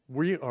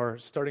We are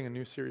starting a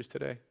new series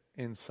today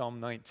in Psalm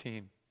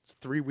 19. It's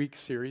a 3-week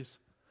series,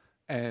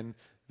 and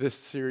this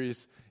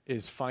series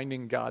is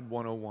Finding God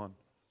 101.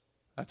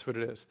 That's what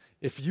it is.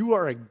 If you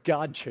are a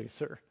God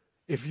chaser,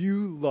 if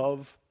you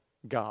love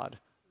God,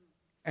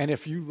 and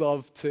if you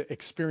love to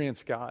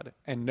experience God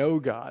and know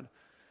God,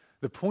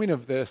 the point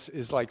of this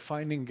is like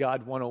finding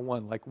God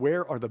 101. Like,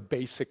 where are the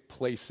basic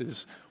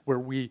places where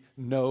we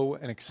know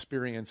and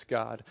experience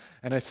God?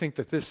 And I think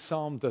that this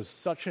psalm does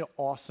such an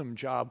awesome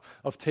job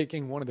of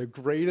taking one of the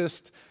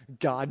greatest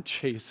God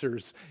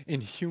chasers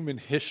in human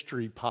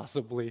history,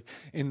 possibly,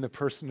 in the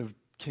person of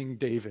King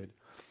David,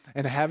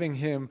 and having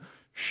him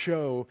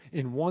show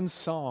in one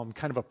psalm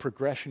kind of a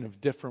progression of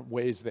different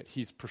ways that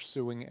he's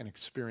pursuing and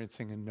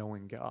experiencing and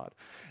knowing God.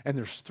 And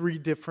there's three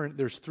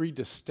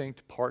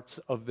distinct parts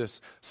of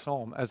this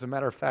psalm. As a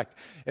matter of fact,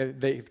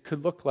 they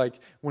could look like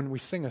when we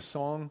sing a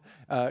song,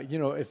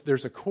 if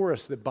there's a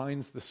chorus that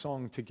binds the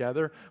song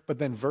together, but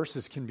then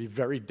verses can be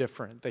very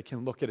different. They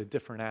can look at a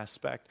different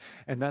aspect.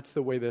 And that's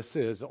the way this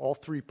is. All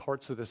three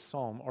parts of this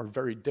psalm are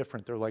very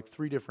different. They're like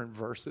three different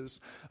verses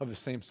of the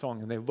same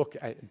song, and they look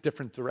at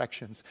different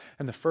directions.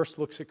 And the first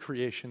looks at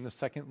creation, the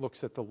second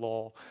looks at the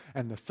law,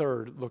 and the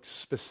third looks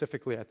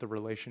specifically at the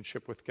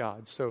relationship with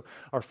God. So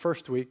our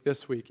first week,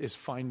 this week, is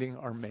finding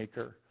our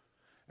maker.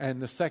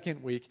 And the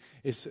second week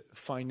is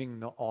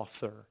finding the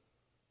author.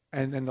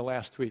 And then the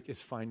last week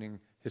is finding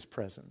his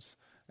presence.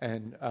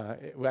 And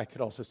I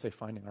could also say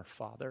finding our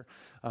Father.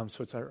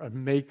 So it's our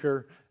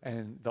maker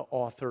and the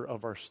author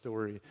of our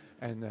story,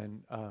 and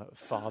then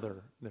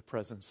Father, the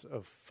presence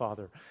of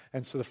Father.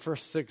 And so the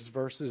first 6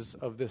 verses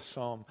of this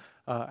psalm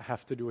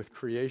have to do with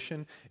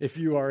creation. If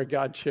you are a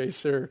God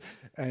chaser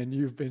and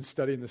you've been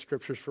studying the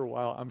scriptures for a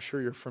while, I'm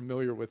sure you're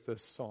familiar with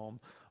this psalm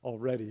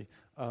already.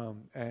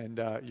 And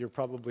you're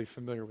probably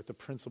familiar with the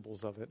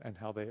principles of it and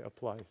how they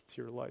apply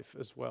to your life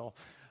as well.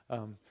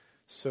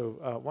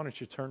 So why don't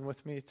you turn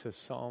with me to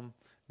Psalm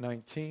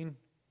 19,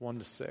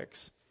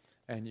 1-6,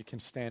 and you can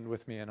stand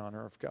with me in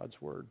honor of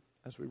God's word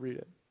as we read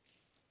it.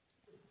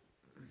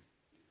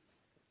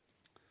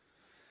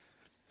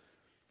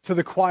 To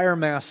the choir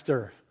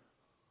master,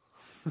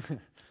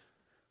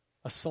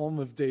 a psalm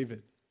of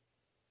David.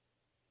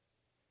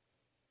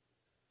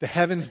 The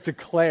heavens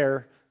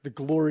declare the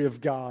glory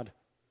of God,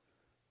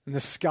 and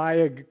the sky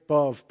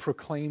above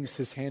proclaims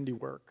his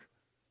handiwork.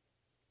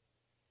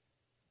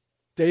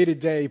 Day to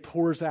day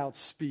pours out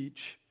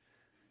speech,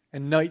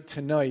 and night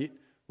to night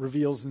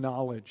reveals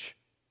knowledge.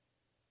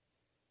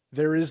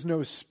 There is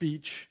no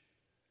speech,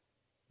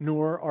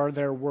 nor are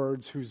there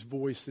words whose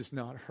voice is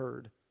not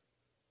heard.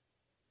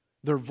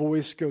 Their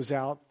voice goes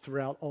out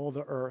throughout all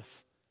the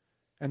earth,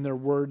 and their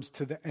words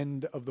to the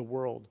end of the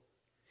world.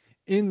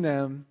 In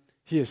them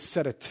he has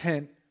set a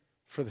tent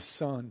for the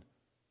sun,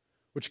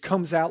 which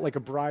comes out like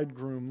a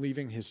bridegroom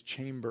leaving his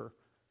chamber,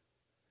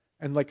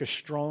 and like a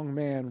strong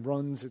man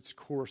runs its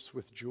course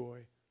with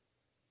joy.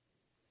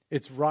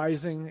 Its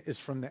rising is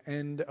from the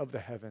end of the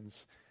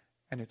heavens,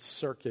 and its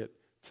circuit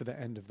to the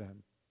end of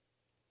them.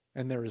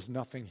 And there is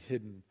nothing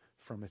hidden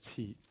from its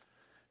heat.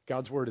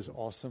 God's word is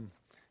awesome.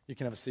 You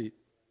can have a seat.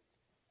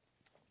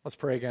 Let's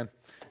pray again.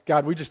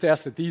 God, we just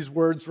ask that these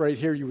words right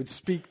here, you would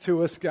speak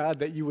to us, God,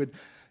 that you would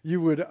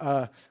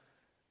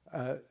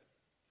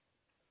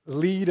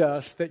lead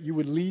us, that you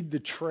would lead the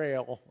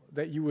trail,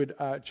 that you would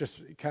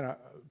just kind of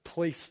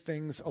place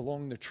things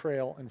along the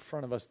trail in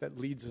front of us that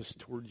leads us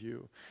toward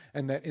you.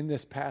 And that in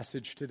this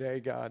passage today,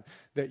 God,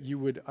 that you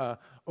would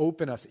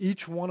open us.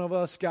 Each one of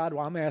us, God,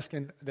 well, I'm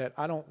asking that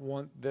I don't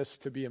want this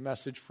to be a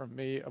message from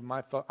me, of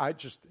my thought. I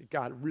just,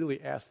 God, really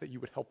ask that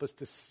you would help us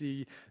to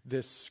see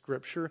this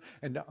scripture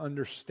and to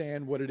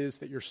understand what it is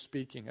that you're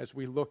speaking. As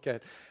we look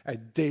at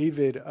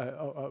David,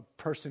 a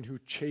person who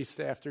chased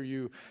after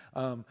you,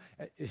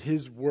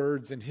 his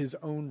words and his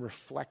own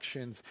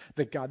reflections,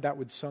 that God, that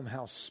would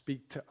somehow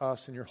speak to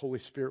us, and your Holy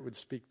Spirit would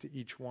speak to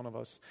each one of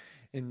us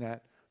in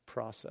that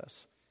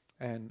process.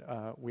 And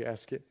we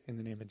ask it in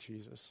the name of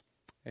Jesus.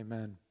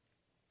 Amen.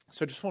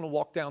 So I just want to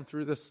walk down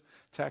through this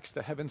text.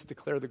 The heavens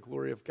declare the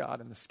glory of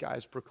God, and the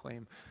skies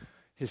proclaim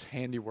his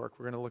handiwork.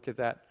 We're going to look at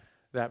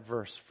that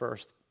verse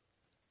first.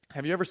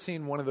 Have you ever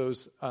seen one of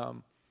those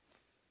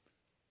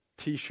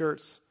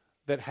T-shirts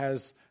that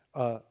has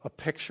a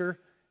picture,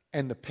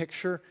 and the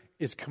picture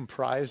is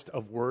comprised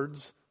of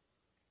words?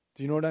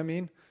 Do you know what I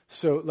mean?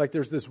 So like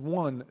there's this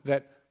one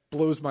that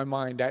blows my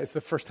mind. It's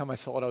the first time I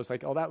saw it, I was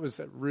like, oh, that was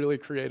really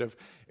creative.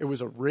 It was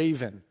a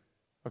raven,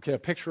 okay, a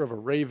picture of a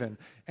raven,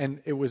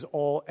 and it was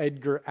all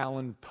Edgar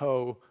Allan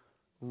Poe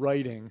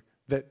writing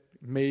that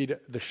made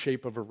the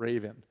shape of a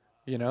raven,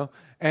 you know?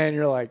 And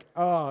you're like,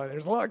 oh,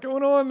 there's a lot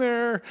going on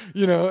there,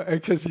 you know,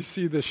 because you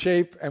see the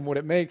shape and what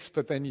it makes,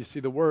 but then you see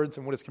the words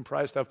and what it's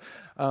comprised of.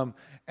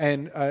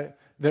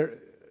 There,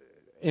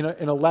 in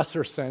a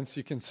lesser sense,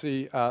 you can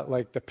see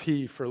like the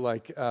P for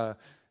like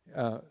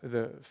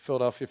the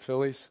Philadelphia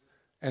Phillies,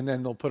 and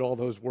then they'll put all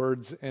those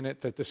words in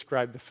it that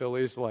describe the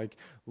Phillies, like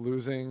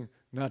losing,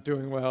 not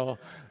doing well.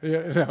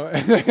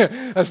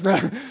 That's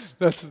not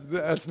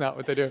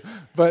what they do.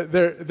 But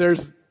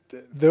there's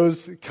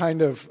those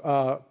kind of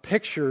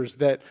pictures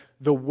that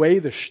the way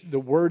the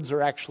words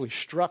are actually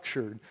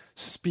structured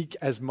speak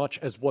as much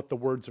as what the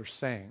words are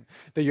saying.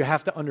 That you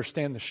have to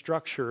understand the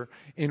structure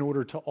in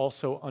order to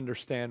also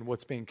understand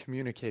what's being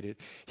communicated.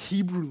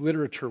 Hebrew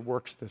literature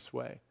works this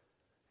way.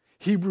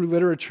 Hebrew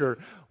literature,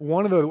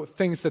 one of the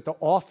things that the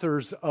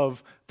authors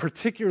of,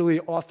 particularly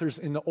authors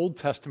in the Old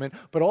Testament,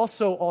 but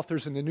also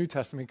authors in the New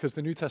Testament, because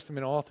the New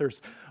Testament authors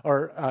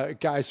are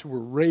guys who were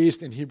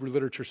raised in Hebrew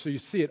literature, so you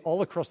see it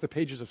all across the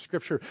pages of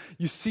Scripture.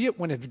 You see it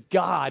when it's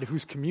God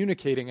who's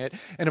communicating it,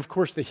 and of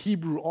course the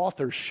Hebrew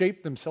authors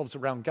shape themselves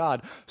around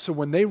God, so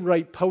when they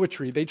write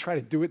poetry, they try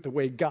to do it the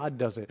way God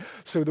does it.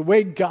 So the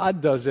way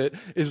God does it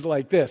is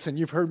like this, and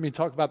you've heard me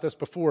talk about this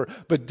before,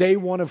 but day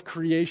 1 of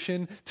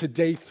creation to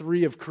day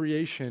 3 of creation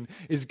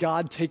is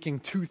God taking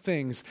two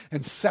things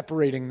and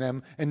separating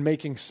them and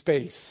making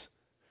space.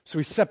 So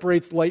he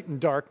separates light and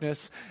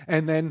darkness,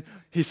 and then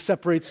he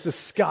separates the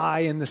sky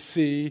and the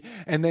sea,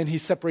 and then he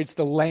separates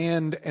the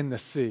land and the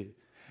sea.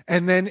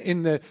 And then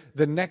in the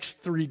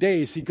next 3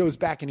 days, he goes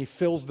back and he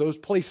fills those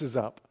places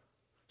up.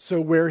 So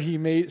where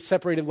he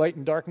separated light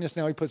and darkness,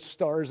 now he puts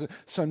stars,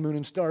 sun, moon,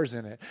 and stars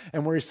in it.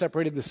 And where he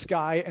separated the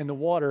sky and the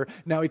water,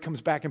 now he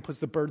comes back and puts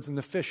the birds and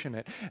the fish in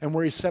it. And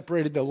where he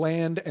separated the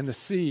land and the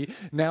sea,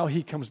 now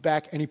he comes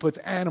back and he puts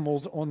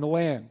animals on the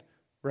land,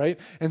 right?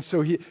 And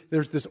so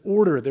there's this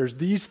order. There's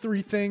these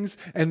 3 things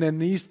and then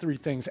these 3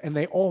 things, and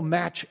they all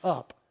match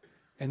up.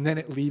 And then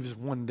it leaves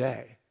one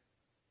day.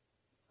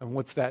 And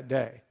what's that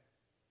day?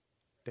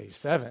 Day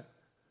 7,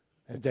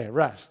 a day of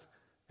rest.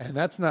 And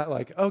that's not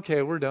like,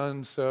 okay, we're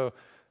done, so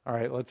all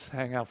right, let's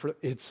hang out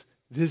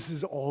this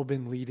has all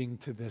been leading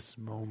to this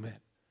moment.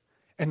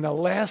 And the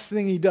last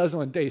thing he does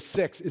on day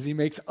 6 is he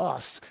makes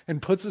us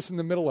and puts us in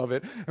the middle of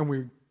it, and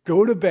we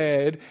go to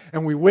bed,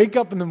 and we wake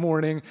up in the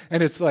morning,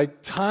 and it's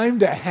like time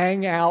to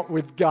hang out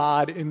with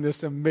God in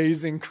this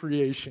amazing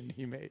creation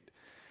he made.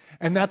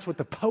 And that's what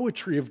the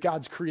poetry of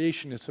God's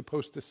creation is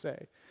supposed to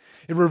say.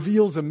 It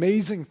reveals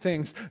amazing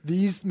things.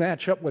 These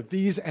match up with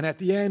these, and at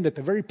the end, at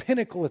the very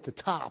pinnacle at the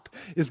top,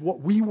 is what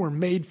we were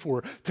made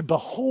for, to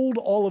behold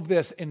all of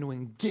this and to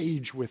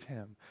engage with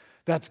him.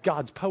 That's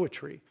God's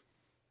poetry.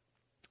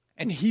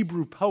 And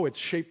Hebrew poets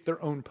shape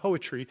their own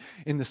poetry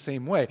in the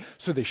same way.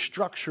 So they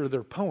structure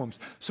their poems.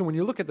 So when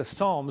you look at the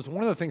Psalms,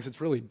 one of the things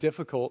that's really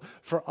difficult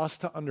for us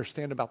to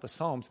understand about the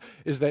Psalms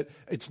is that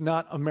it's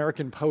not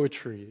American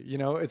poetry.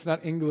 It's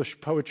not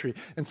English poetry.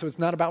 And so it's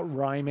not about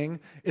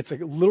rhyming. It's a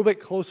little bit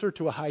closer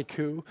to a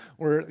haiku,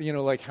 or,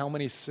 like how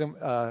many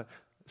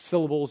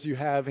syllables you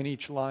have in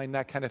each line,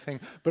 that kind of thing.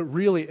 But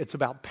really, it's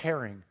about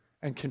pairing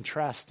and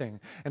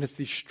contrasting. And it's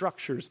these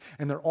structures,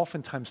 and they're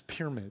oftentimes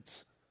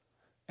pyramids.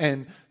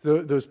 And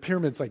those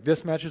pyramids, like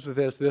this matches with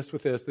this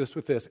with this, this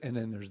with this, and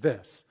then there's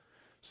this.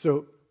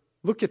 So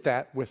look at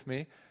that with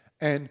me.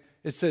 And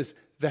it says,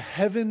 the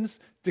heavens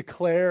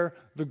declare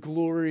the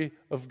glory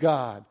of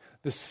God.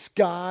 The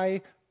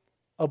sky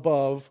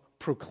above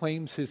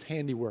proclaims his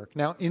handiwork.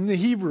 Now, in the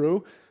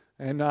Hebrew,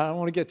 and I don't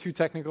want to get too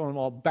technical, and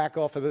I'll back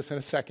off of this in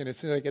a second as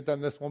soon as I get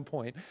done this one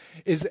point,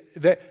 is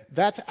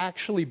that's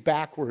actually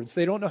backwards.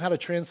 They don't know how to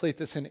translate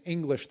this in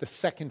English, the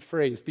second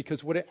phrase,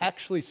 because what it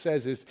actually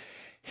says is,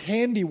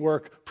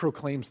 handiwork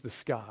proclaims the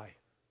sky.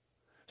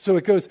 So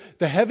it goes,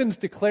 the heavens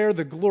declare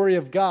the glory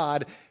of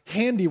God,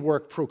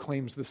 handiwork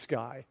proclaims the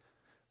sky.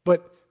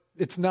 But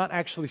it's not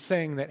actually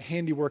saying that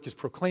handiwork is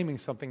proclaiming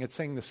something, it's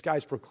saying the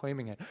sky's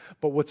proclaiming it.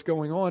 But what's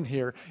going on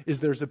here is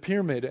there's a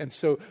pyramid, and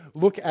so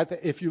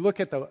if you look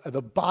at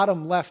the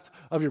bottom left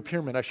of your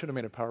pyramid, I should have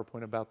made a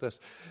PowerPoint about this,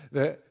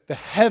 the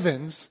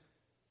heavens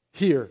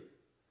here,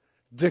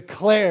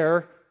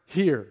 declare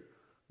here,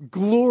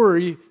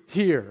 glory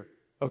here.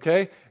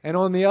 Okay? And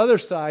on the other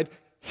side,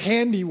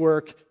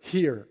 handiwork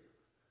here.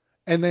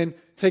 And then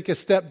take a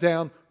step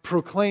down,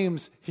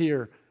 proclaims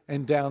here,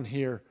 and down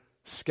here,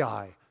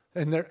 sky.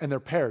 And they're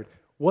paired.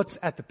 What's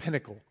at the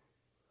pinnacle?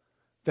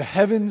 The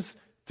heavens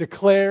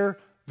declare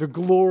the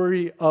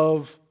glory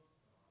of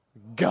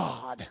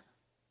God.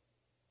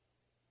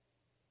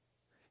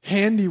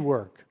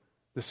 Handiwork,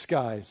 the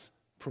skies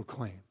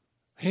proclaim.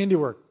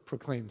 Handiwork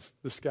proclaims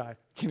the sky.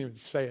 Can't even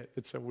say it.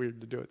 It's so weird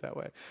to do it that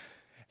way.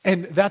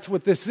 And that's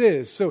what this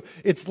is. So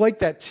it's like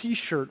that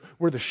T-shirt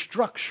where the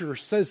structure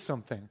says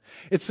something.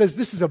 It says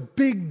this is a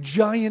big,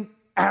 giant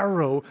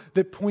arrow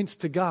that points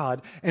to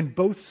God, and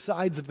both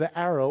sides of the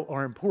arrow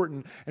are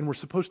important, and we're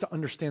supposed to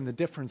understand the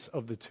difference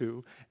of the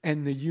two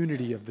and the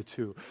unity of the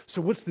two. So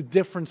what's the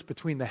difference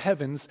between the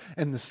heavens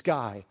and the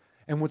sky?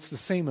 And what's the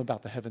same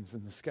about the heavens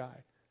and the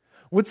sky?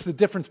 What's the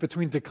difference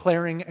between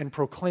declaring and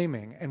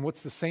proclaiming, and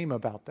what's the same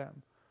about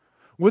them?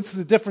 What's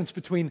the difference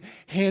between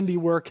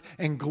handiwork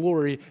and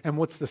glory, and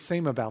what's the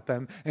same about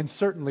them? And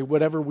certainly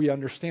whatever we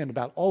understand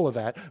about all of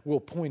that will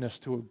point us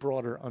to a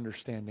broader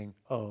understanding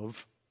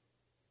of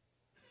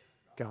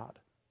God.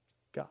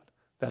 God.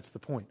 That's the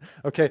point.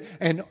 Okay?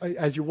 And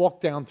as you walk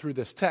down through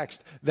this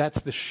text,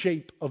 that's the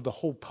shape of the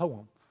whole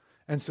poem.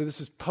 And so this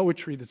is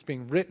poetry that's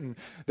being written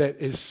that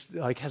is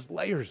has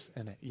layers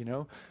in it,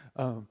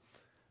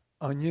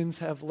 Onions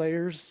have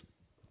layers.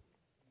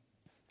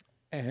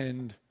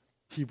 and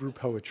Hebrew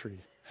poetry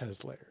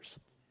has layers.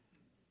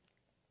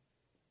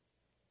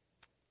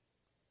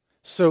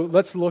 So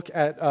let's look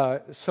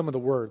at some of the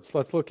words.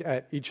 Let's look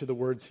at each of the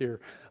words here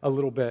a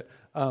little bit.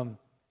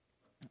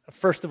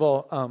 First of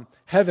all,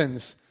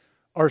 heavens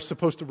are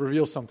supposed to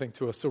reveal something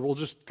to us. So we'll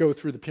just go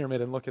through the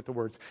pyramid and look at the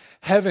words.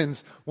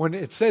 Heavens, when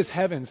it says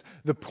heavens,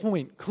 the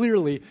point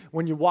clearly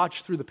when you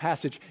watch through the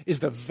passage is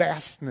the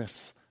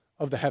vastness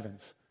of the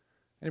heavens.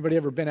 Anybody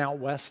ever been out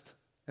west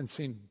and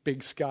seen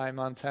Big Sky,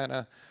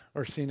 Montana,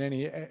 or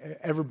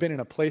ever been in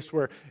a place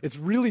where it's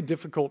really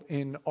difficult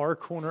in our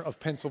corner of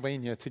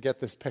Pennsylvania to get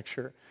this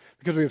picture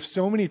because we have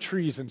so many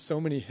trees and so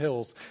many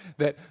hills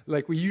that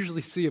like we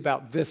usually see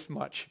about this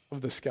much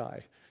of the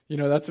sky. You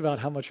know, that's about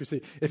how much we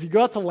see. If you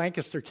go out to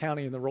Lancaster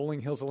County and the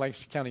rolling hills of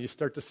Lancaster County, you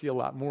start to see a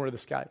lot more of the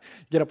sky.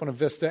 You get up on a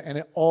vista,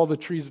 and all the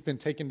trees have been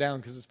taken down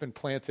because it's been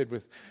planted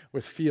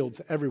with fields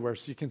everywhere,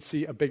 so you can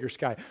see a bigger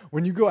sky.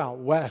 When you go out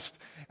west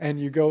and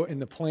you go in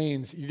the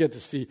plains, you get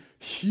to see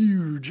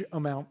huge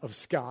amount of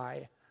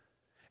sky.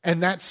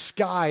 And that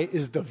sky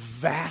is the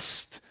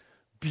vast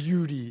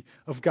beauty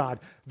of God,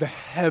 the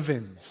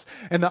heavens.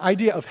 And the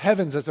idea of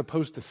heavens as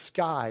opposed to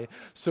sky,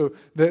 so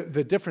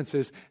the difference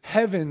is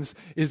heavens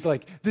is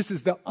like, this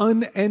is the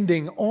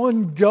unending,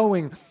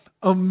 ongoing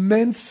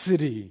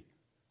immensity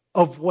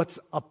of what's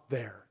up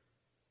there.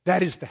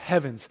 That is the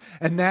heavens.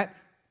 And that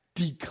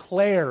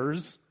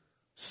declares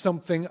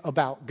something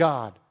about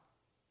God.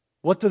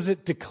 What does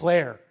it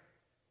declare?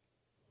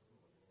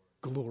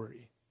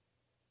 Glory.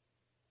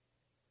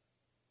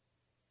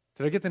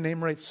 Did I get the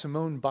name right?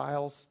 Simone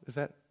Biles? Is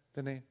that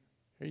the name?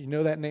 You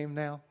know that name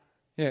now?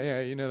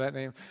 Yeah, you know that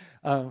name.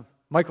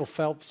 Michael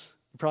Phelps,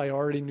 you probably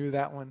already knew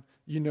that one.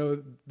 You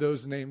know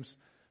those names.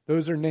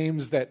 Those are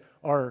names that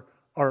were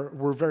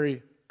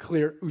very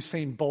clear.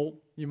 Usain Bolt,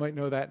 you might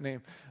know that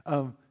name.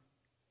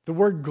 The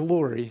word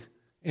glory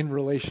in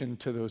relation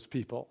to those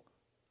people.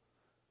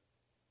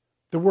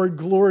 The word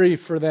glory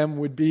for them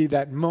would be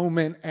that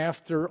moment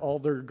after all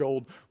their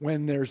gold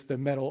when there's the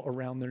medal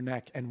around their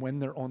neck and when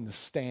they're on the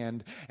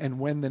stand and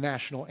when the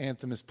national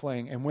anthem is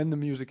playing and when the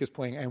music is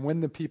playing and when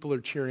the people are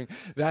cheering.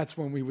 That's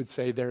when we would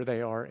say there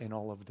they are in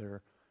all of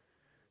their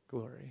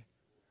glory.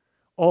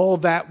 All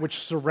that which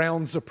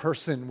surrounds a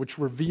person, which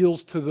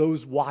reveals to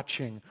those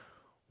watching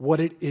what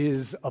it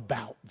is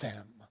about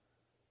them.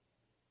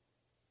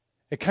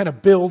 It kind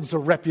of builds a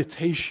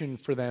reputation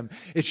for them.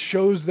 It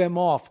shows them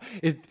off.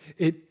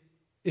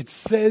 It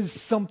says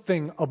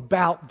something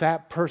about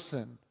that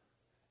person.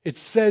 It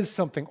says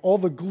something. All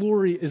the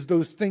glory is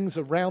those things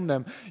around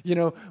them. You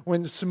know,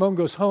 when Simone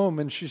goes home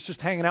and she's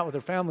just hanging out with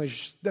her family,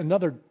 she's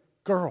another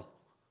girl,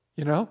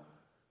 you know?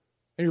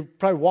 And you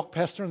probably walk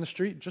past her on the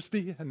street, just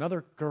be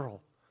another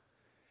girl.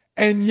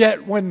 And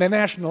yet when the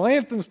national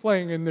anthem's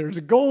playing and there's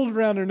a gold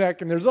around her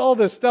neck and there's all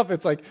this stuff,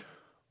 it's like,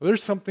 well,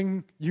 there's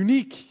something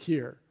unique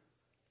here.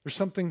 There's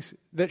something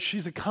that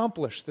she's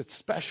accomplished that's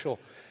special.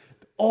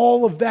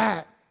 All of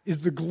that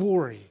is the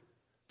glory.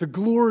 The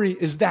glory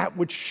is that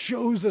which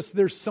shows us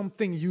there's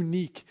something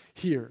unique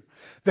here.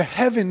 The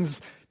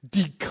heavens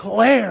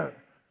declare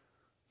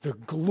the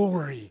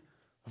glory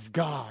of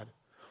God.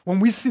 When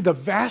we see the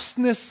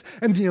vastness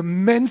and the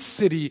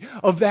immensity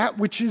of that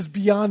which is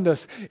beyond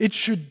us, it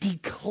should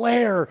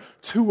declare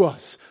to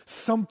us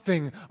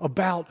something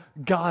about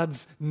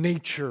God's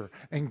nature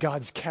and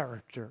God's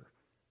character.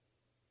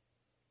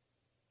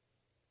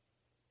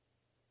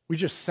 We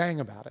just sang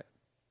about it.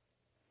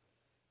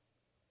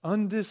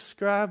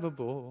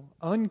 Undescribable,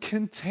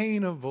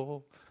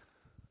 uncontainable.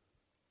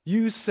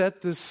 You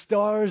set the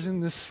stars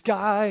in the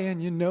sky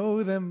and you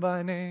know them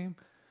by name.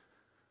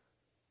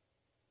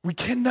 We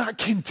cannot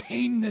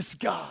contain this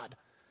God.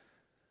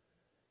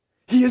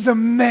 He is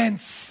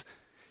immense.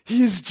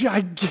 He is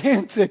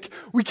gigantic.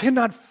 We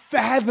cannot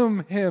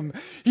fathom him.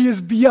 He is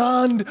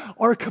beyond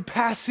our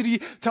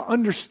capacity to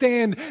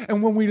understand.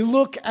 And when we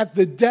look at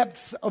the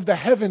depths of the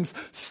heavens,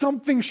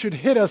 something should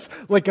hit us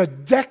like a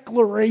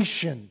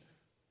declaration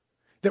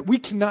that we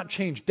cannot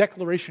change.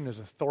 Declaration is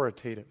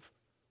authoritative.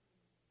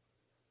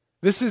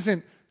 This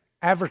isn't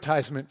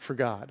advertisement for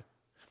God.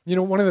 You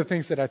know, one of the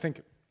things that I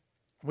think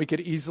we could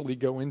easily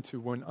go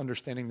into when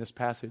understanding this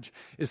passage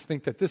is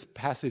think that this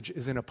passage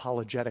is an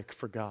apologetic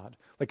for God,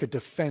 like a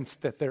defense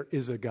that there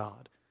is a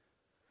God.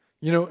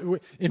 You know,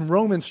 in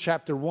Romans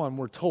chapter 1,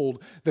 we're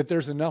told that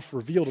there's enough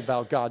revealed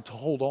about God to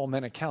hold all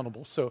men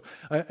accountable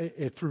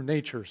through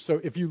nature. So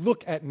if you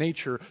look at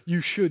nature,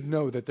 you should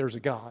know that there's a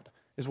God,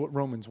 is what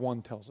Romans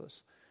 1 tells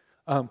us.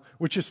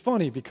 Which is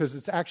funny because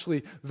it's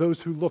actually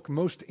those who look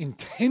most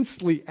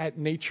intensely at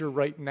nature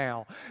right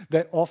now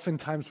that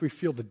oftentimes we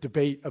feel the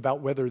debate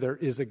about whether there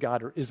is a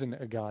God or isn't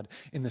a God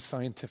in the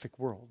scientific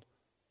world,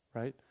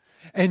 right?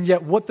 And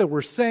yet what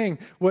we're saying,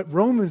 what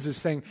Romans is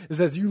saying, is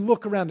as you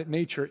look around at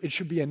nature, it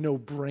should be a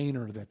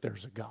no-brainer that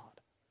there's a God.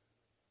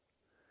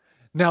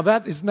 Now,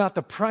 that is not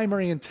the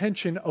primary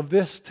intention of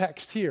this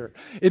text here.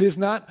 It is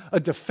not a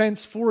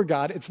defense for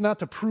God. It's not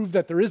to prove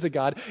that there is a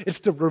God. It's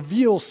to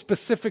reveal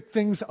specific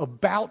things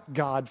about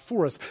God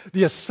for us.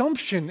 The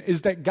assumption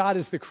is that God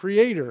is the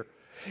creator.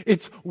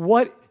 It's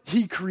what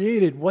he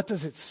created, what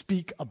does it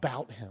speak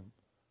about him?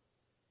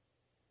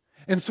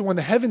 And so when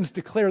the heavens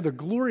declare the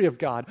glory of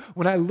God,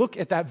 when I look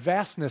at that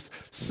vastness,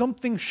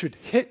 something should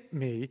hit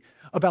me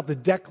about the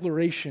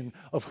declaration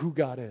of who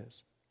God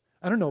is.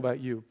 I don't know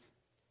about you,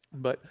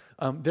 but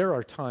there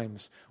are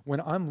times when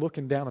I'm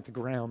looking down at the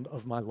ground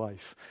of my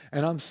life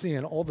and I'm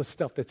seeing all the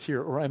stuff that's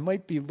here, or I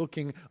might be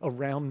looking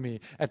around me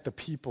at the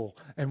people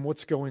and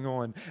what's going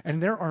on.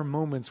 And there are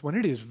moments when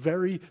it is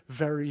very,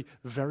 very,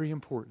 very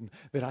important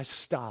that I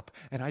stop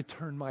and I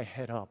turn my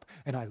head up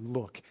and I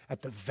look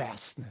at the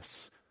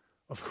vastness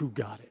of who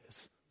God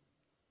is.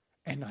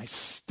 And I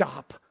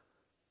stop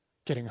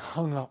getting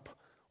hung up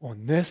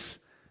on this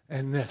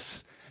and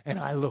this. And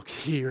I look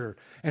here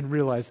and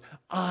realize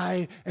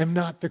I am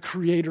not the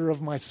creator of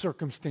my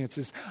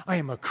circumstances. I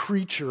am a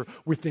creature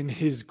within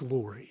his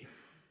glory.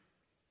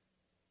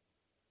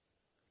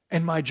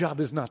 And my job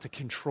is not to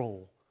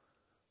control.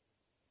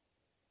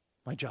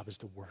 My job is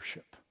to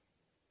worship,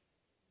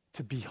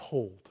 to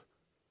behold,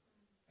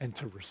 and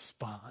to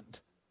respond.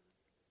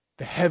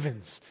 The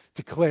heavens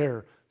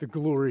declare the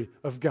glory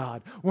of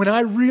God. When I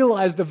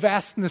realize the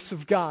vastness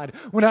of God,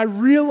 when I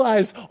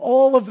realize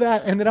all of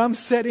that and that I'm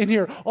set in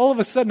here, all of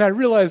a sudden I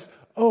realize,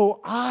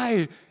 oh,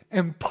 I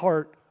am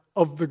part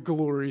of the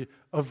glory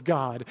of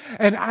God.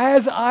 And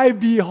as I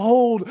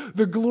behold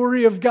the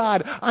glory of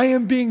God, I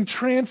am being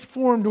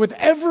transformed with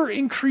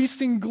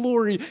ever-increasing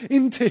glory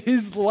into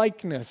his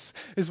likeness,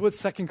 is what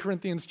 2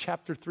 Corinthians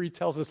chapter 3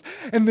 tells us.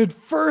 And the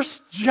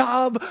first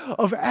job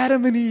of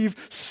Adam and Eve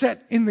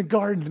set in the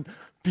garden,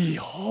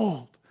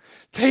 behold,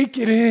 take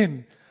it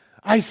in.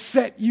 I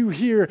set you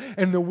here,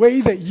 and the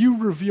way that you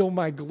reveal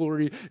my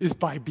glory is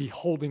by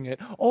beholding it.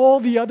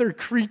 All the other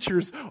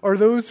creatures are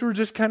those who are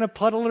just kind of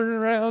puddling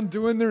around,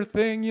 doing their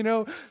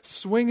thing,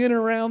 swinging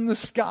around the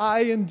sky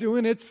and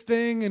doing its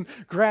thing, and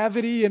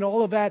gravity and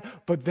all of that.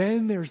 But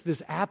then there's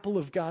this apple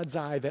of God's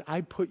eye that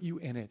I put you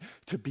in it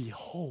to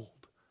behold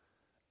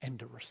and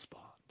to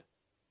respond.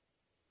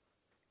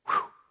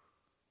 Whew.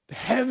 The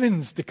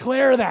heavens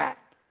declare that.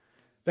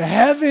 The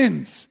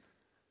heavens.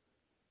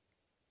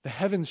 The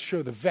heavens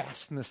show the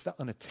vastness, the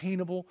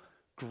unattainable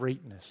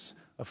greatness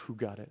of who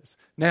God is.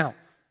 Now,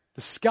 the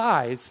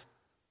skies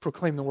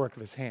proclaim the work of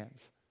his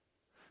hands.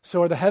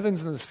 So are the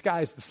heavens and the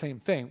skies the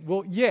same thing?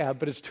 Well, yeah,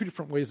 but it's two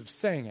different ways of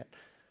saying it.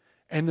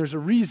 And there's a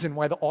reason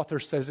why the author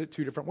says it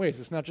two different ways.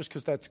 It's not just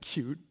because that's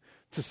cute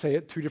to say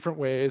it two different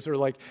ways, or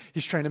like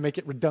he's trying to make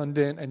it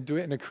redundant and do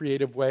it in a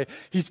creative way.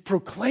 He's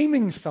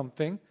proclaiming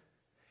something.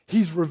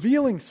 He's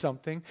revealing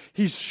something.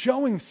 He's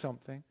showing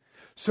something.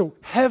 So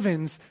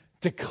heavens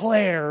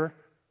declare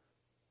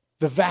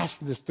the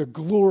vastness, the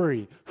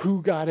glory,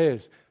 who God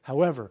is.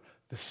 However,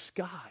 the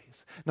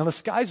skies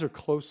are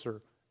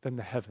closer than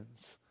the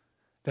heavens.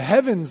 The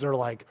heavens are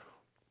like,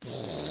 it's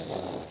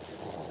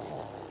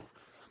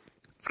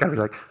got to be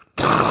like,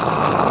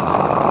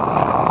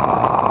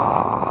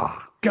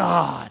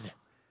 God,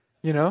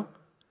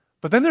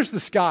 But then there's the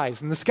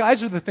skies, and the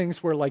skies are the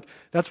things where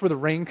that's where the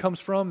rain comes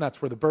from,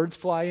 that's where the birds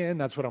fly in,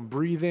 that's what I'm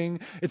breathing.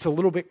 It's a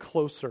little bit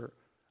closer.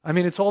 I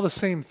mean, it's all the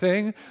same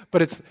thing,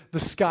 but it's the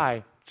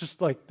sky.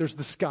 Just like there's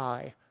the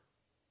sky.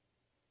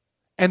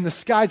 And the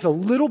sky's a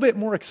little bit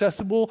more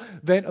accessible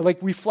than,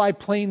 we fly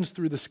planes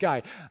through the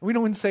sky. We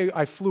don't say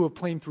I flew a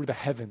plane through the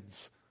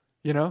heavens,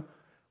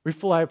 We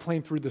fly a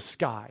plane through the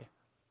sky.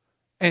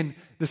 And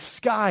the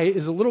sky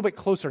is a little bit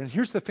closer. And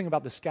here's the thing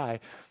about the sky.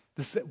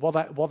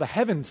 While the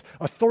heavens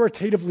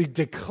authoritatively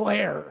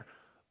declare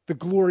the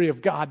glory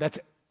of God, that's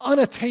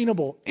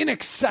unattainable,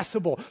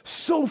 inaccessible,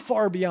 so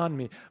far beyond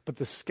me. But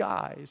the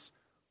skies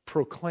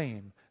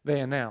proclaim, they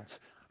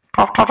announce.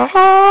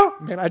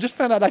 Man, I just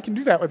found out I can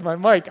do that with my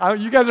mic.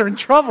 You guys are in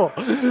trouble.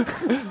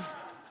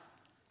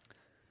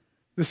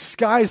 The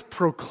skies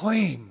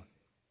proclaim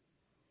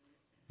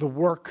the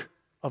work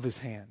of his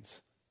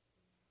hands.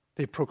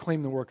 They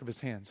proclaim the work of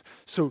his hands.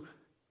 So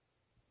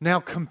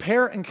now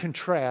compare and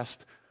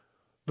contrast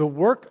the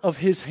work of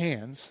his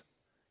hands,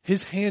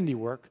 his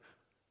handiwork,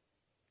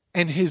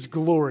 and his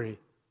glory.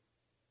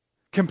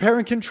 Compare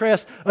and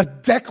contrast a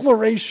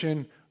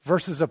declaration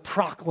versus a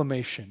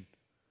proclamation.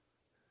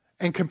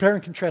 And compare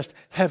and contrast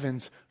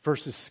heavens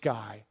versus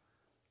sky.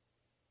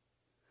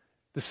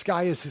 The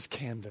sky is his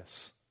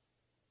canvas.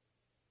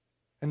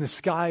 And the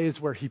sky is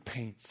where he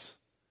paints.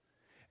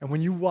 And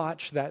when you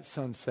watch that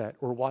sunset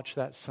or watch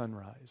that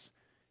sunrise,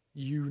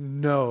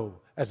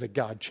 as a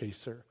God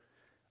chaser,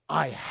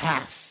 I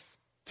have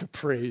to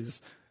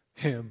praise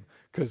him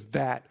because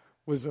that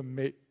was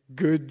amazing.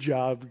 Good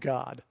job,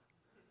 God.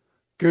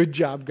 Good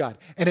job, God.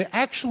 And it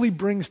actually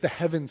brings the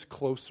heavens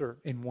closer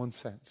in one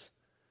sense.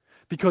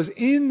 Because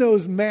in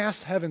those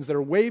mass heavens that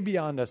are way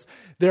beyond us,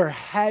 there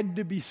had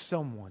to be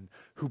someone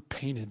who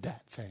painted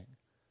that thing.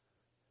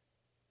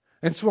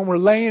 And so when we're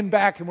laying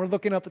back and we're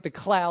looking up at the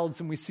clouds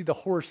and we see the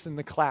horse in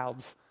the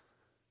clouds,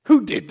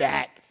 who did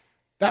that?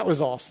 That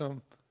was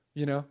awesome,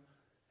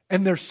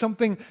 And there's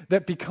something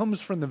that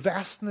becomes from the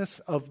vastness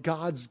of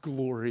God's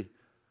glory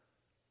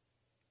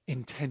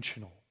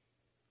intentional,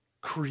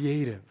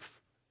 creative,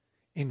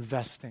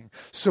 investing.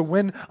 So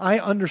when I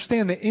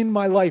understand that in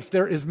my life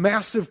there is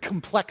massive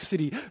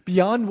complexity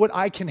beyond what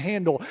I can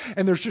handle,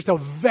 and there's just a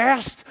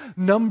vast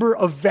number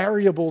of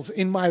variables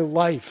in my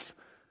life,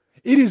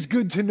 it is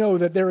good to know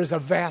that there is a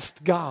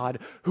vast God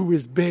who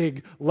is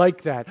big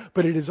like that,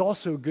 but it is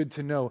also good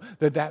to know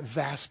that that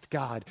vast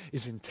God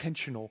is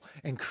intentional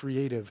and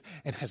creative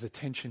and has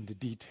attention to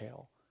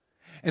detail.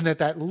 And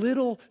that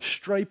little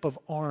stripe of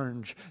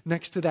orange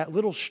next to that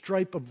little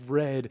stripe of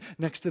red,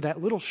 next to that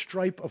little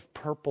stripe of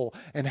purple,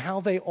 and how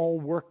they all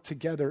work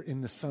together in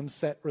the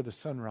sunset or the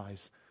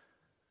sunrise,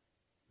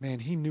 man,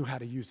 he knew how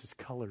to use his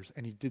colors,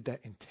 and he did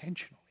that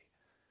intentionally.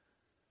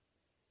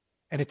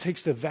 And it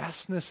takes the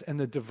vastness and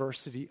the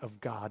diversity of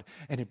God,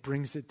 and it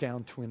brings it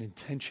down to an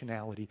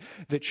intentionality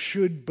that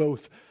should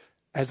both,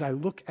 as I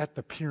look at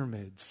the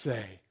pyramid,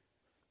 say,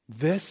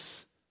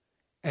 this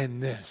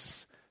and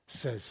this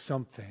says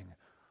something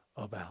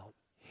about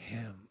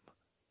him.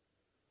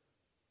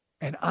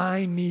 And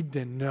I need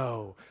to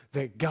know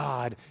that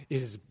God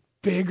is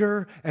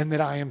bigger and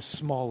that I am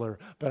smaller,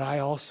 but I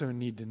also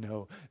need to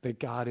know that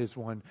God is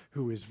one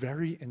who is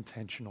very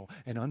intentional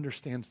and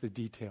understands the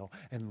detail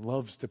and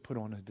loves to put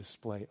on a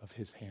display of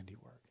his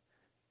handiwork.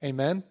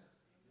 Amen?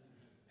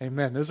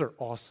 Amen. Those are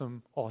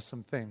awesome,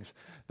 awesome things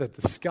that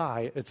the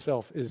sky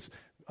itself is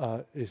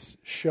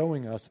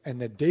showing us,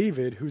 and that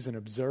David, who's an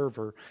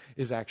observer,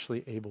 is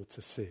actually able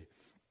to see.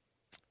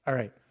 All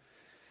right.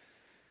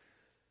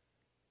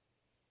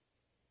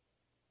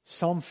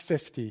 Psalm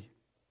 50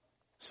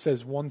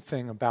 says one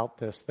thing about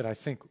this that I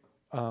think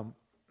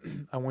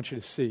I want you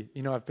to see.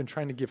 You know, I've been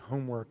trying to give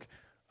homework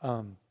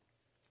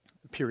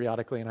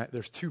periodically, and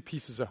there's two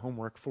pieces of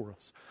homework for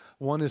us.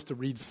 One is to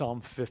read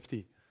Psalm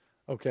 50,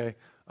 okay?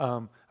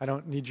 I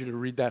don't need you to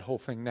read that whole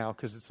thing now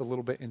because it's a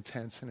little bit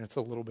intense and it's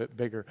a little bit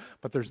bigger.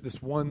 But there's this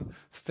one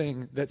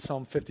thing that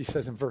Psalm 50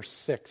 says in verse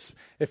 6,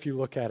 if you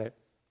look at it.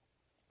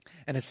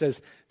 And it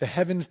says, the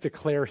heavens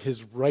declare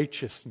his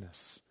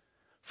righteousness,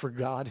 for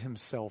God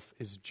himself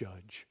is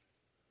judge.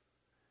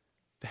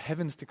 The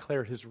heavens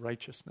declare his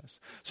righteousness.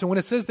 So when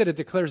it says that it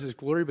declares his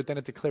glory, but then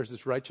it declares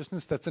his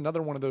righteousness, that's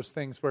another one of those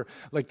things where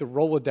like the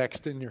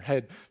Rolodex in your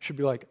head should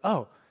be like,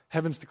 oh,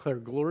 heavens declare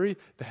glory,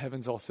 the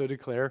heavens also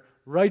declare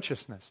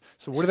righteousness.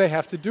 So what do they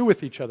have to do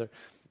with each other?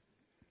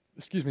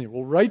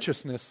 Well,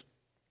 righteousness,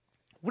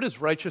 what does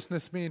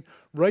righteousness mean?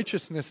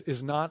 Righteousness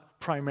is not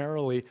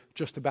primarily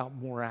just about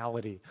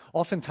morality.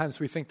 Oftentimes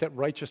we think that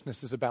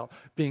righteousness is about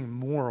being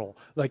moral.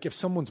 Like if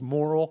someone's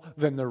moral,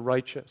 then they're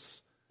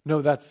righteous. No,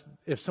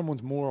 if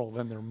someone's moral,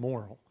 then they're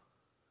moral.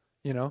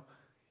 You know?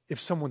 If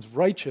someone's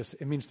righteous,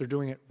 it means they're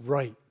doing it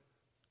right.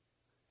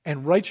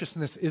 And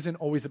righteousness isn't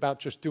always about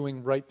just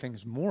doing right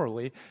things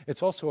morally.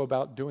 It's also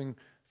about doing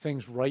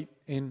things right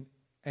in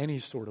any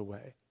sort of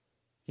way.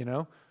 You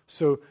know?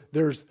 So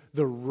there's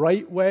the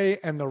right way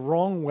and the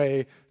wrong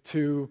way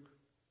to,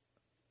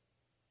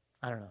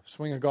 I don't know,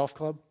 swing a golf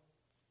club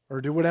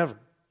or do whatever,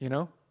 you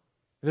know?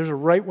 There's a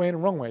right way and a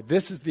wrong way.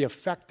 This is the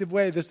effective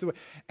way. This is the way.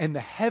 And the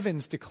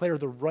heavens declare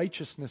the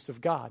righteousness of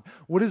God.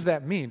 What does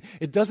that mean?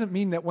 It doesn't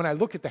mean that when I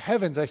look at the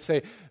heavens, I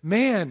say,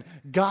 man,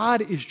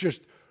 God is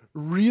just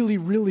really,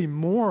 really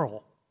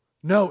moral.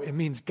 No, it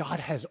means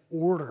God has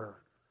order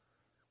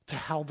to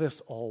how this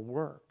all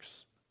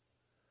works.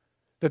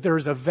 That there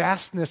is a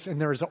vastness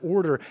and there is an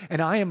order,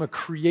 and I am a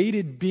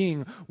created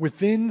being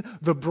within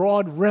the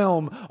broad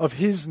realm of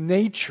his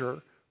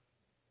nature.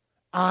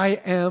 I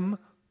am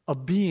a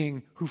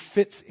being who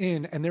fits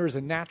in, and there is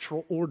a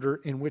natural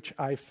order in which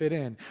I fit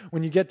in.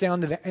 When you get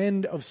down to the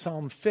end of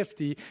Psalm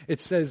 50,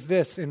 it says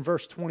this in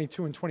verse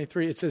 22 and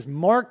 23. It says,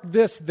 mark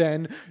this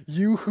then,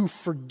 you who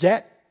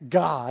forget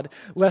God,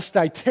 lest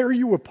I tear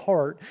you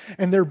apart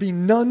and there be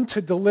none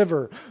to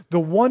deliver. The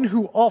one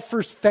who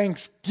offers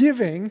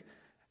thanksgiving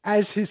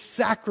as his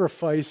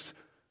sacrifice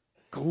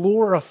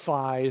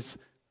glorifies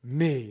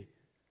me.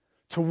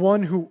 To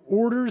one who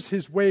orders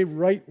his way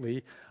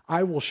rightly,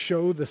 I will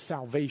show the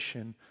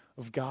salvation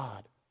of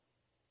God.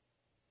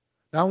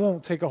 Now, I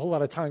won't take a whole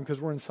lot of time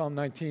because we're in Psalm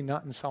 19,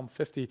 not in Psalm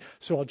 50,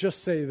 so I'll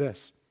just say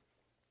this.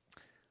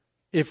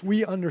 If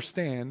we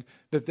understand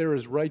that there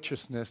is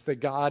righteousness, that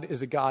God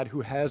is a God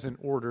who has an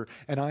order,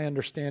 and I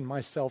understand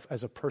myself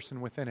as a person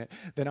within it,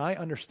 then I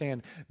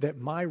understand that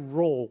my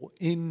role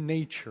in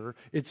nature,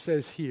 it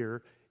says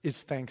here,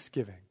 is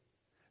thanksgiving.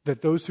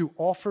 That those who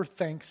offer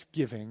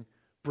thanksgiving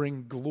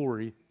bring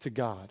glory to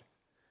God.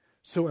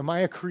 So am I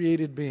a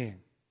created being?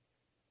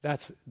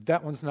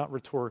 That one's not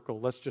rhetorical.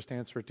 Let's just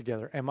answer it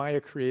together. Am I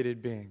a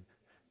created being?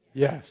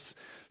 Yes.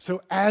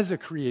 So as a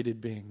created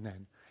being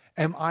then,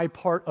 am I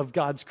part of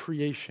God's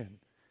creation?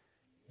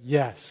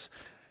 Yes.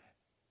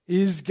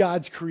 Is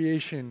God's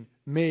creation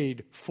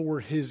made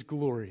for his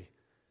glory?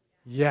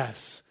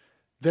 Yes.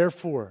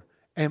 Therefore,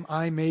 am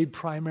I made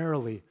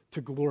primarily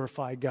to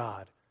glorify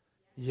God?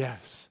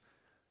 Yes.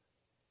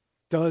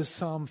 Does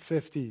Psalm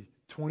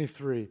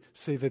 50:23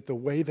 say that the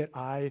way that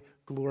I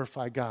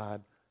glorify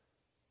God,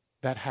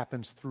 that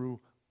happens through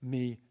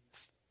me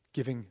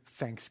giving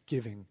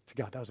thanksgiving to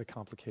God? That was a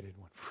complicated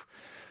one.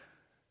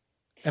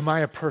 Am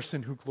I a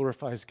person who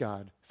glorifies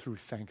God through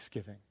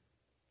thanksgiving?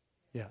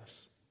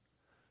 Yes.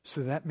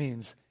 So that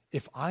means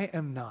if I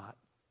am not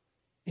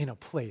in a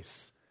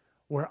place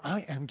where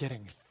I am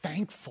getting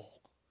thankful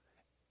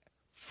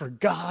for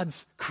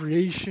God's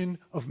creation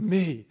of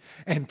me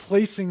and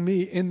placing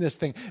me in this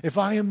thing, if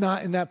I am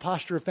not in that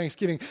posture of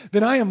thanksgiving,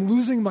 then I am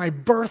losing my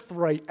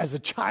birthright as a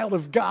child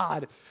of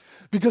God.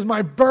 Because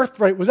my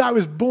birthright was I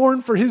was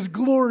born for his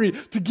glory,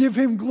 to give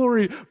him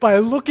glory by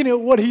looking at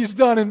what he's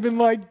done and been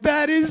like,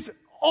 that is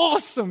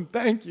awesome,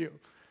 thank you.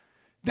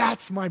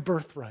 That's my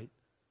birthright.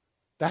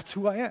 That's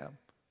who I am.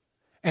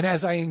 And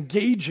as I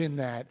engage in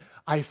that,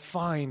 I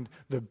find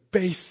the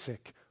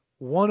basic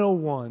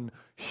 101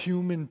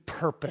 human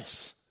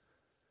purpose.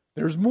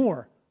 There's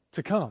more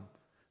to come.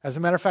 As a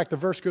matter of fact, the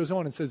verse goes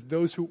on and says,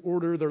 those who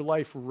order their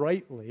life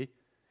rightly,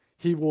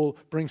 he will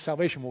bring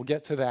salvation. We'll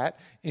get to that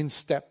in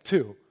step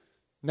 2.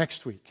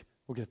 Next week,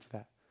 we'll get to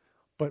that.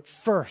 But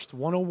first,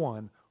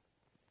 101,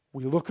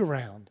 we look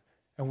around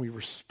and we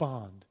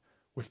respond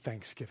with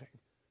thanksgiving.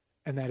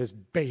 And that is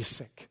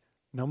basic.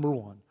 Number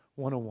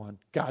 101,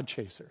 God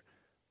chaser.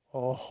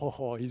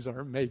 Oh, he's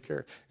our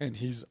maker, and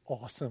he's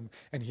awesome,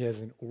 and he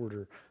has an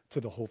order to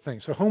the whole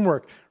thing. So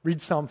homework,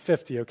 read Psalm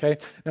 50, okay?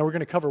 Now we're going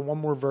to cover one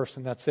more verse,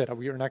 and that's it.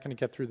 We are not going to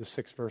get through the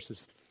 6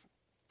 verses.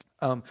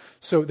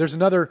 So there's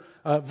another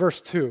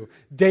verse 2.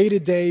 Day to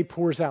day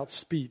pours out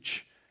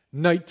speech.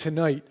 Night to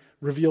night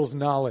reveals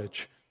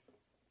knowledge.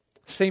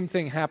 Same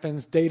thing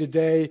happens day to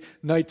day,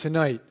 night to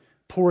night.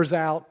 Pours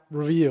out,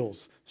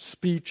 reveals.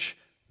 Speech,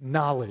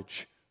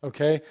 knowledge.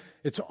 Okay?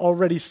 It's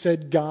already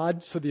said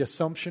God, so the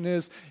assumption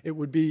is it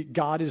would be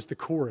God is the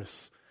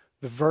chorus.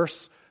 The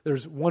verse,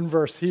 there's one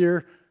verse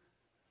here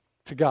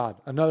to God,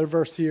 another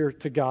verse here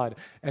to God,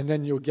 and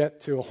then you'll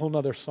get to a whole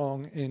nother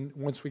song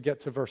once we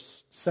get to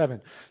verse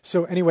 7.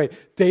 So anyway,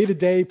 day to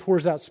day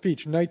pours out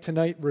speech, night to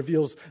night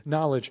reveals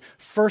knowledge.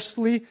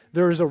 Firstly,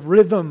 there is a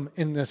rhythm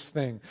in this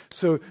thing.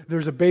 So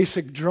there's a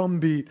basic drum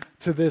beat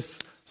to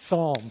this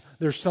psalm.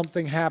 There's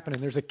something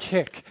happening. There's a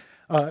kick.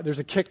 There's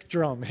a kick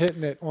drum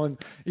hitting it on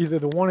either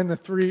the 1 and the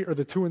 3 or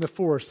the 2 and the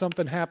 4.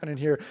 Something happening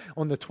here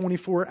on the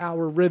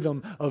 24-hour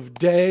rhythm of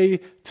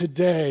day to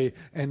day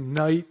and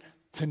night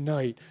to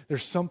night.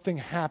 There's something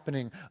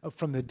happening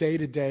from the day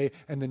to day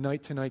and the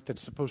night to night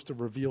that's supposed to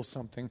reveal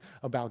something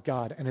about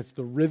God. And it's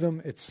the rhythm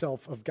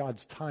itself of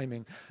God's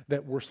timing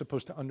that we're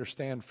supposed to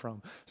understand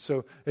from.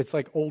 So it's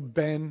like old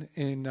Ben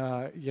in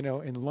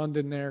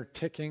London there,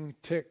 ticking,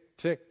 tick,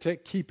 tick,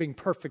 tick, keeping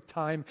perfect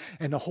time,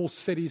 and the whole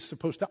city's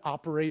supposed to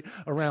operate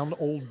around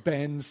old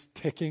Ben's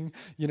ticking.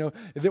 You know,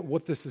 that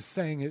what this is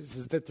saying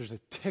is that there's a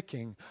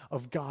ticking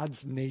of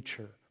God's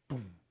nature.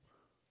 Boom,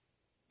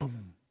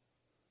 boom,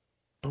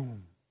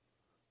 boom,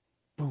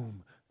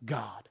 boom,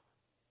 God.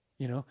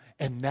 You know,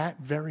 and that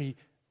very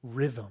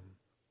rhythm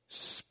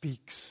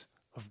speaks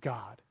of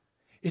God.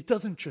 It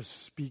doesn't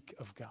just speak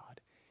of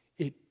God.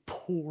 It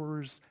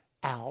pours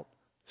out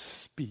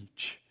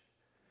speech.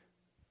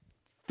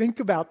 Think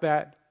about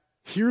that.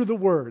 Hear the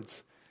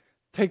words.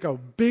 Take a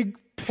big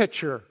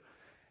pitcher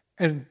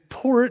and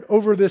pour it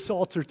over this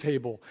altar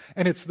table.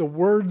 And it's the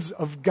words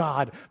of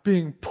God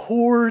being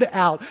poured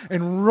out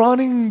and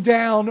running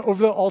down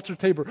over the altar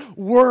table.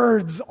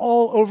 Words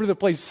all over the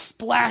place,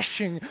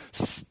 splashing,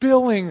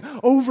 spilling,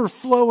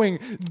 overflowing.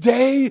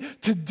 Day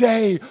to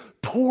day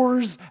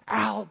pours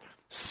out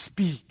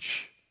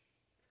speech.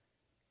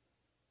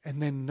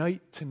 And then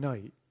night to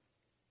night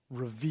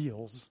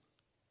reveals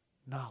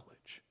knowledge.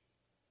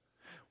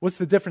 What's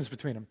the difference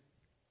between them?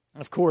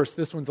 Of course,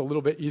 this one's a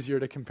little bit easier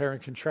to compare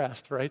and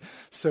contrast, right?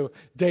 So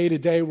day to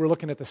day, we're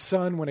looking at the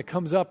sun when it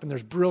comes up and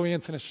there's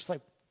brilliance and it's just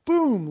like,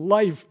 boom,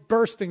 life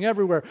bursting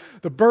everywhere.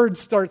 The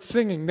birds start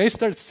singing. They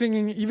start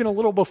singing even a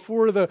little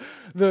before the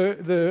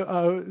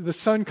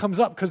sun comes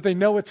up because they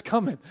know it's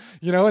coming,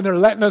 you know, and they're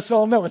letting us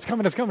all know it's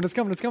coming, it's coming, it's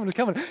coming, it's coming, it's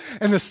coming.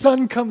 And the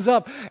sun comes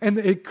up and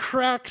it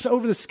cracks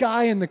over the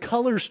sky and the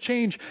colors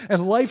change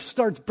and life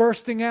starts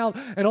bursting out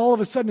and all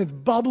of a sudden it's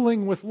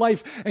bubbling with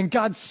life and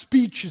God's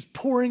speech is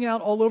pouring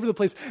out all over the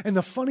place. And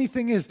the funny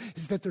thing is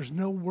that there's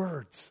no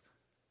words,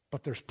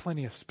 but there's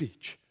plenty of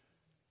speech.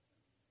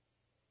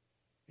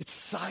 It's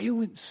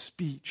silent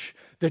speech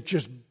that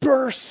just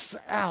bursts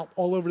out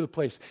all over the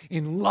place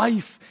in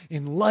life,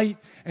 in light,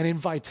 and in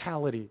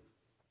vitality.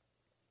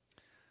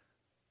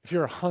 If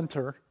you're a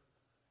hunter,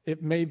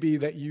 it may be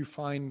that you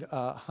find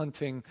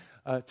hunting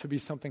to be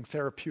something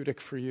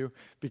therapeutic for you,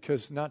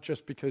 because not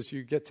just because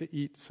you get to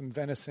eat some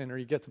venison or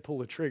you get to pull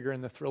the trigger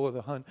and the thrill of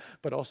the hunt,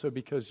 but also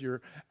because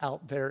you're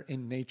out there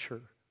in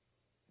nature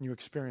and you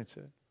experience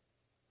it.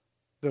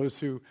 Those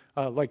who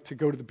like to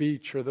go to the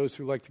beach, or those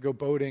who like to go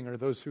boating, or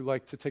those who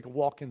like to take a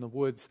walk in the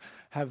woods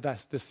have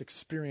this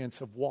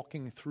experience of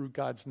walking through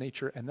God's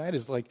nature, and that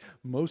is like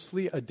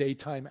mostly a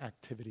daytime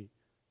activity.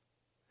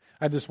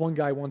 I had this one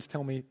guy once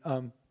tell me,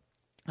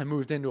 I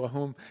moved into a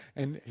home,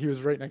 and he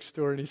was right next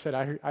door, and he said,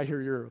 I hear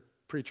you're a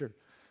preacher.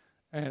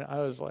 And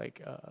I was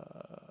like,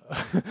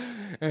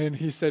 and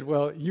he said,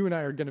 well, you and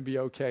I are going to be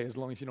okay as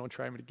long as you don't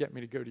try to get me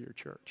to go to your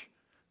church.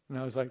 And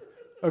I was like,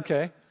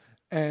 okay.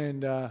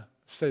 And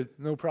Said,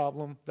 no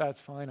problem, that's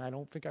fine. I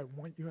don't think I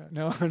want you out.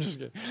 No, I'm just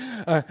kidding.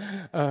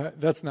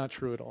 That's not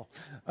true at all.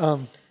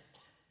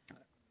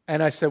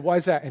 And I said, why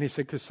is that? And he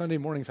said, because Sunday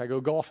mornings I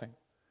go golfing,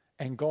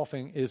 and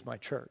golfing is my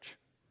church.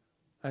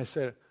 I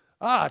said,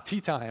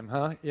 tea time,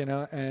 huh?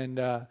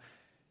 And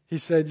he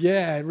said,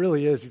 yeah, it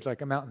really is. He's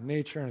like, I'm out in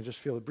nature, and I just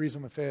feel the breeze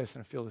on my face,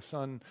 and I feel the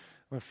sun on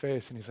my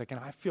face. And he's like, and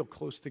I feel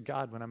close to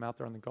God when I'm out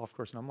there on the golf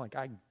course. And I'm like,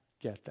 I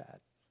get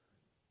that.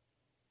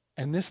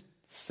 And this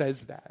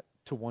says that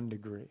to one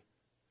degree.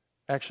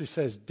 Actually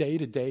says day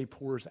to day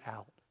pours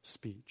out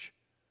speech.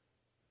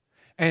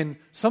 And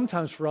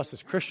sometimes for us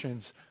as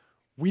Christians,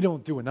 we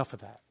don't do enough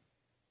of that.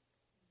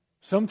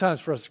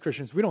 Sometimes for us as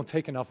Christians, we don't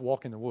take enough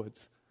walk in the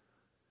woods.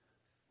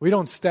 We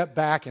don't step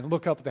back and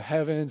look up at the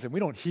heavens, and we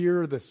don't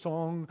hear the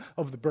song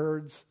of the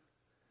birds.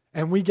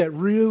 And we get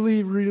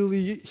really,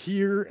 really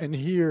here, and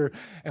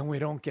we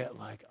don't get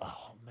like,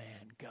 oh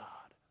man, God.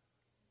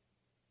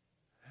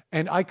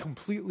 And I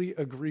completely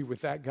agree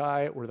with that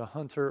guy or the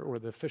hunter or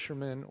the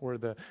fisherman or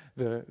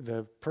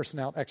the person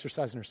out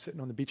exercising or sitting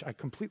on the beach. I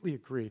completely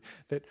agree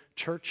that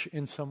church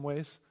in some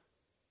ways,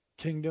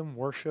 kingdom,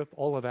 worship,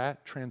 all of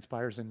that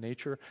transpires in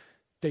nature.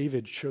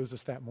 David shows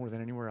us that more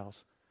than anywhere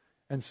else.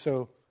 And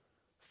so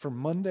from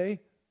Monday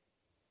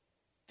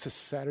to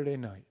Saturday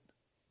night,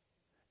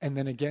 and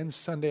then again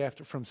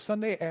from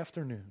Sunday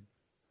afternoon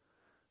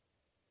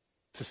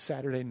to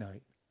Saturday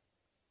night,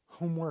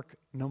 homework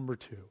number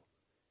 2.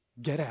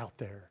 Get out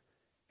there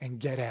and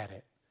get at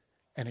it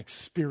and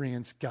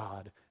experience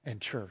God and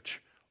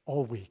church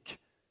all week.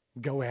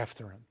 Go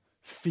after him.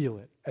 Feel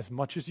it as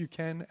much as you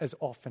can, as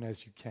often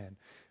as you can.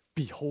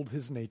 Behold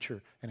his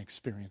nature and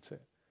experience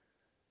it.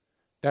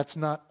 That's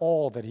not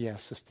all that he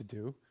asks us to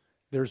do.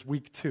 There's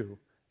week 2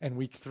 and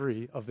week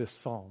 3 of this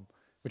psalm,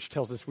 which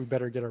tells us we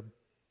better get our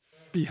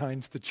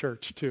behinds to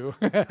church too,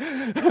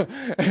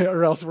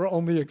 or else we're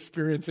only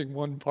experiencing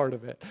one part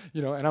of it,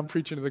 and I'm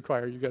preaching to the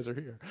choir, you guys are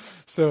here.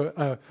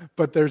 So,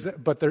 but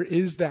there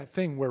is that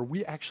thing where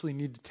we actually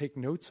need to take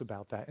notes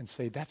about that and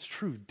say, that's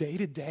true, day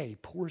to day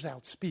pours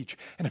out speech.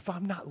 And if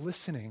I'm not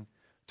listening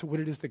to what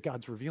it is that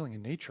God's revealing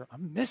in nature,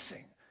 I'm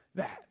missing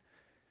that.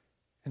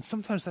 And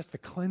sometimes that's the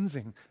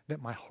cleansing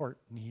that my heart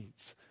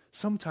needs.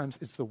 Sometimes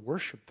it's the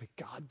worship that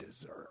God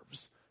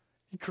deserves.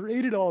 He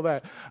created all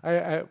that.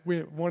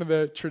 One of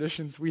the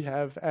traditions we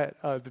have at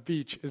the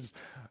beach is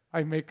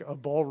I make a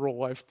ball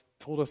roll. I've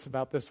told us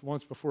about this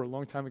once before, a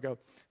long time ago.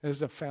 This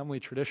is a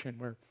family tradition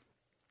where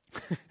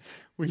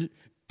we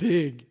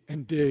dig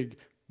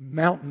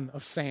mountain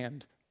of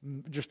sand,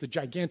 just a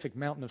gigantic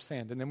mountain of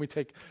sand. And then we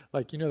take,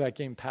 that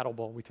game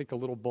paddleball. We take the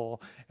little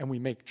ball and we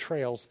make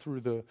trails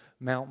through the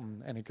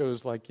mountain. And it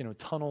goes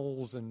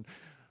tunnels, and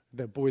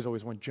the boys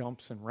always want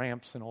jumps and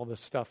ramps and all this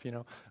stuff,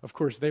 Of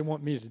course, they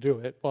want me to do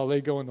it while they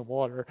go in the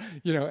water,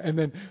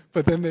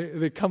 but then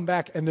they come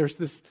back and there's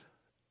this,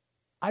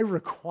 I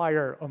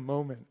require a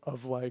moment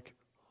of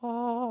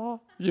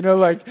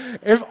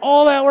if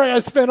all that work I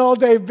spent all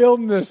day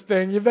building this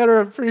thing, you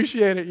better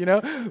appreciate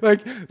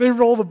it, they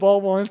roll the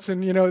ball once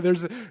and,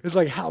 it's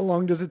like, how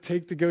long does it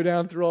take to go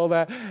down through all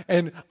that?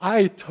 And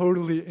I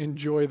totally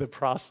enjoy the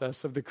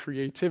process of the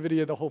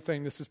creativity of the whole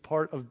thing. This is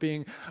part of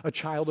being a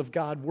child of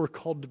God. We're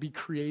called to be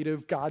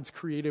creative. God's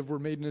creative. We're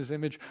made in his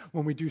image.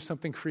 When we do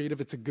something creative,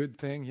 it's a good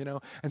thing,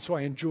 And so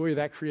I enjoy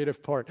that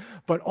creative part.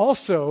 But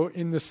also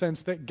in the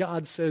sense that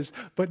God says,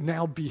 but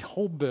now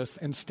behold this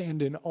and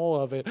stand in awe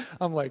of it.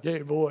 I'm like,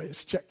 hey,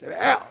 boys, check it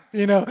out,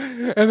 And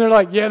they're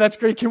like, yeah, that's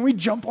great. Can we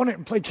jump on it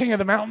and play King of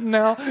the Mountain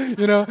now,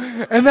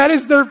 And that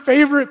is their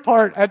favorite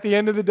part at the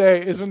end of the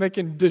day, is when they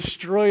can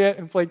destroy it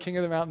and play King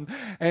of the Mountain.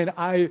 And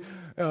I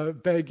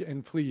beg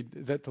and plead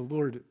that the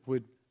Lord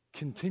would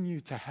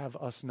continue to have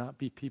us not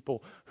be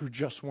people who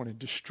just want to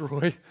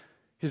destroy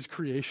his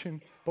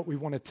creation, but we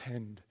want to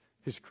tend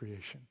his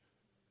creation.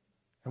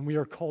 And we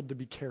are called to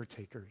be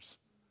caretakers.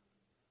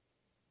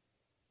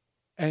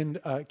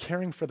 And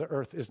caring for the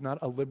earth is not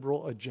a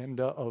liberal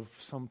agenda of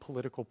some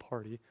political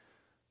party.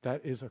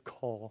 That is a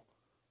call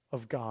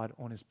of God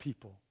on his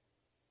people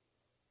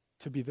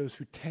to be those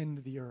who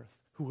tend the earth,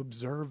 who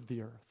observe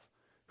the earth,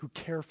 who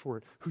care for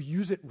it, who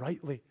use it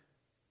rightly,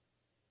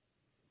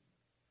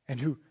 and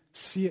who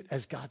see it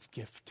as God's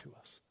gift to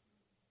us,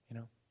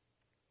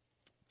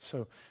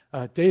 So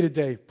day to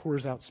day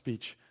pours out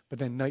speech, but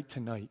then night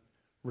to night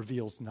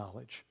reveals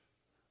knowledge.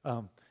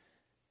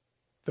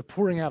 The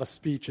pouring out of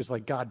speech is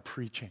like God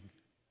preaching,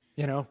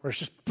 where it's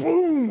just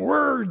boom,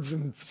 words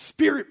and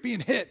spirit being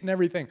hit and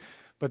everything.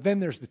 But then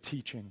there's the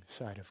teaching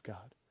side of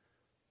God,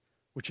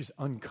 which is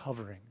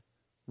uncovering,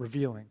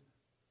 revealing,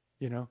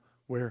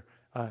 where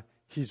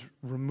he's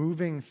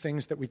removing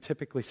things that we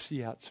typically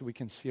see out so we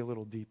can see a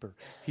little deeper.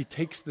 He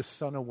takes the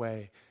sun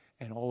away,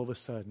 and all of a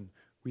sudden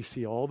we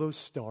see all those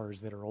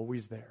stars that are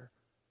always there,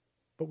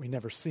 but we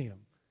never see them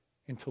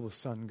until the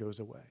sun goes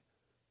away.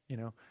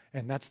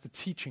 And that's the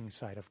teaching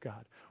side of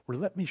God, where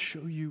let me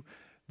show you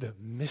the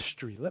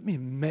mystery. Let me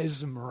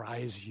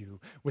mesmerize you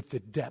with the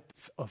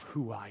depth of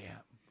who I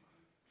am.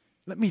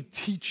 Let me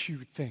teach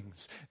you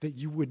things that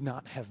you would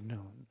not have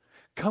known.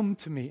 Come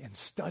to me and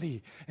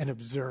study and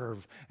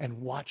observe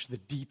and watch the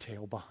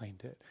detail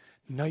behind it.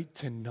 Night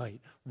to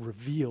night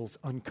reveals,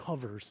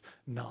 uncovers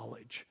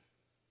knowledge.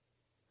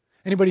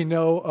 Anybody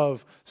know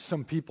of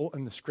some people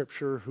in the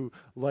scripture who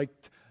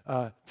liked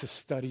to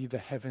study the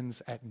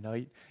heavens at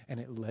night and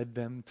it led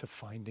them to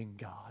finding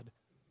God?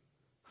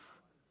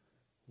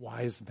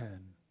 Wise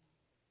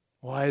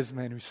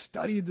men who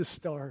studied the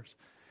stars.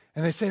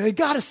 And they say, they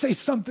got to say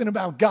something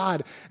about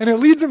God. And it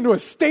leads them to a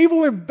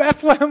stable in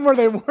Bethlehem where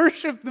they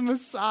worship the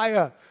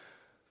Messiah.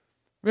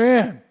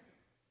 Man,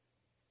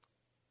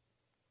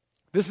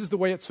 this is the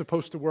way it's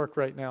supposed to work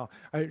right now.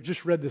 I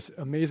just read this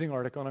amazing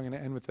article, and I'm going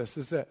to end with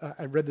this.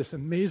 I read this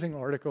amazing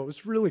article. It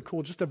was really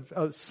cool, just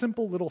a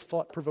simple little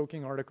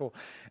thought-provoking article.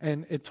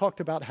 And it talked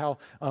about how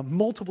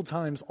multiple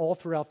times all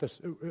throughout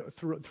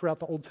throughout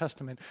the Old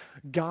Testament,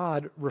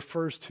 God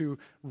refers to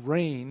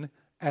rain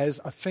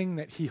as a thing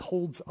that he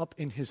holds up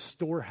in his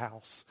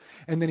storehouse.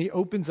 And then he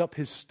opens up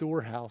his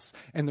storehouse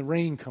and the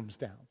rain comes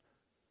down.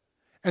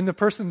 And the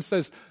person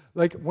says,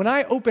 like, when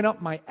I open up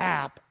my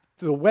app,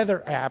 the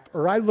weather app,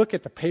 or I look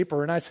at the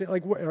paper and I say,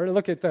 like, or I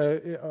look at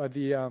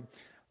the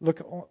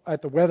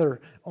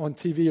weather on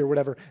TV or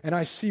whatever, and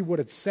I see what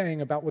it's saying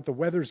about what the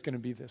weather's going to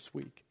be this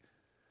week.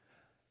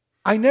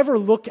 I never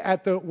look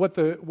at what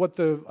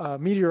the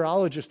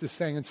meteorologist is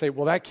saying and say,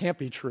 well, that can't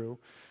be true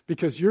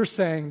because you're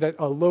saying that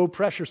a low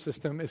pressure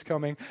system is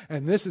coming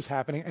and this is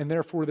happening and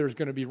therefore there's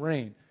going to be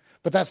rain.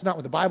 But that's not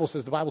what the Bible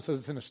says. The Bible says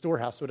it's in a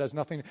storehouse, so it has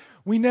nothing.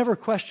 We never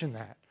question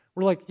that.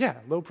 We're like, yeah,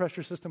 low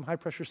pressure system, high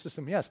pressure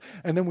system, yes.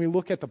 And then we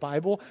look at the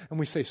Bible and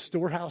we say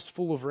storehouse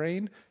full of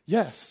rain.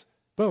 Yes,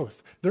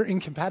 both. They're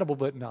incompatible,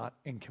 but not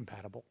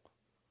incompatible.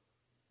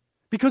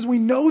 Because we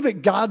know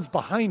that God's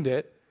behind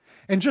it.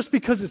 And just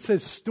because it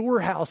says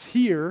storehouse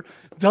here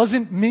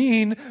doesn't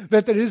mean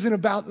that it isn't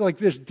about like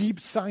this deep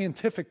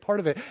scientific part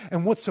of it.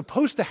 And what's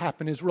supposed to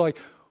happen is we're like,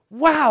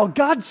 wow,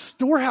 God's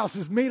storehouse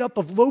is made up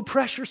of low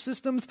pressure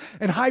systems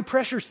and high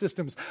pressure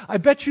systems. I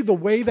bet you the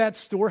way that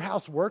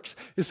storehouse works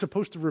is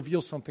supposed to reveal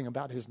something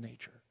about his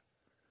nature.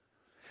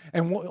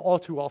 And all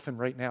too often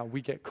right now, we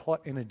get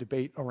caught in a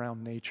debate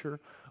around nature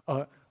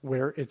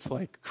where it's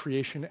like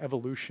creation,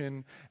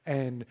 evolution,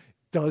 and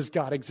does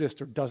God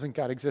exist or doesn't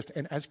God exist?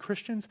 And as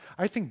Christians,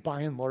 I think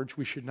by and large,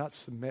 we should not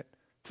submit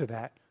to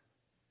that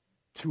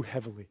too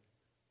heavily.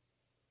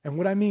 And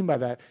what I mean by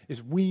that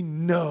is we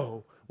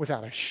know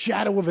without a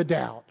shadow of a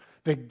doubt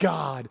that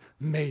God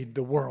made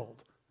the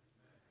world.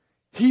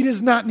 He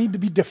does not need to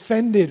be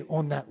defended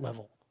on that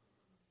level.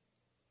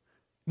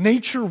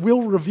 Nature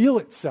will reveal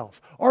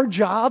itself. Our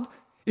job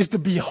is to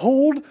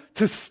behold,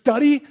 to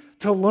study,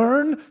 to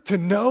learn, to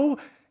know,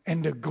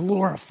 and to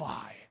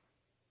glorify.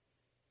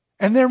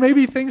 And there may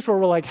be things where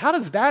we're like, how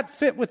does that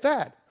fit with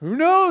that? Who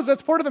knows?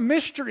 That's part of the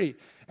mystery.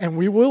 And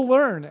we will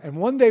learn, and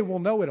one day we'll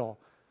know it all.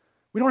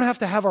 We don't have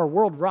to have our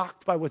world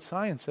rocked by what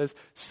science says.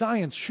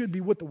 Science should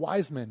be what the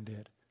wise men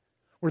did,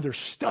 where they're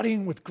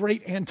studying with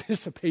great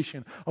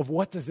anticipation of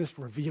what does this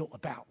reveal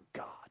about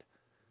God.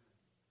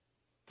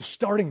 The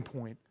starting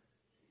point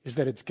is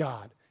that it's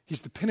God.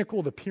 He's the pinnacle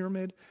of the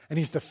pyramid, and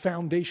he's the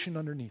foundation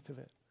underneath of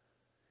it.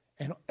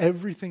 And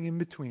everything in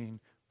between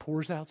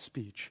pours out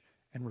speech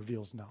and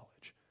reveals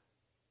knowledge.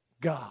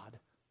 God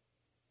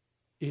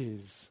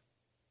is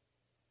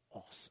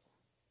awesome.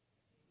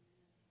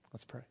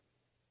 Let's pray.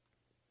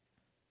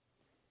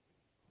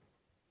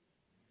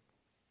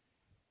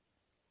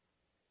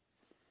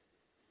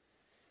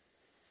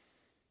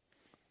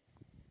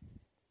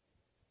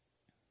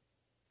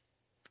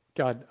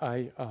 God,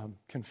 I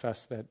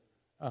confess that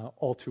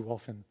all too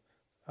often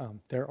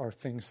there are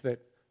things that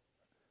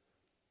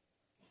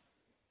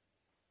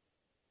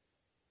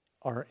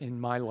are in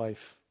my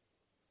life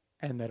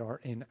and that are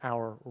in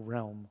our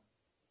realm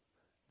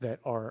that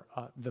are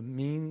the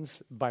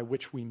means by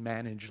which we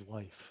manage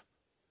life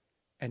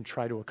and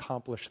try to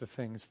accomplish the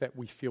things that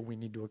we feel we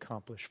need to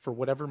accomplish for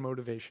whatever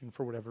motivation,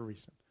 for whatever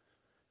reason.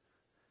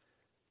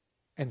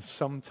 And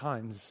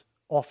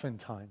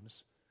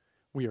oftentimes,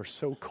 we are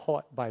so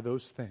caught by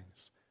those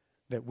things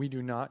that we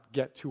do not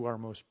get to our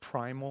most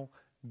primal,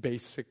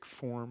 basic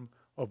form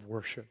of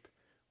worship,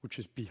 which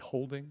is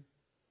beholding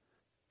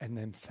and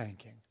then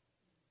thanking.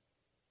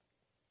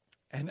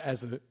 And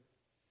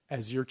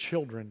as your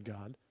children,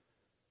 God,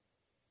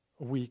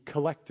 we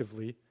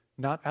collectively,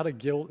 not out of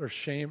guilt or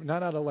shame,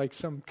 not out of like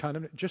some kind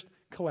of, just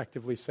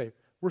collectively say,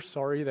 we're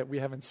sorry that we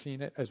haven't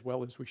seen it as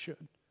well as we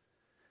should.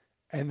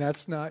 And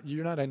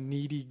you're not a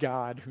needy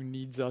God who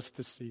needs us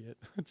to see it.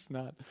 That's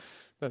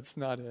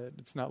not it.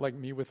 It's not like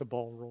me with a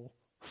ball roll.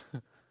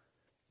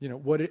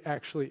 What it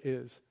actually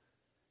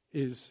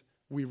is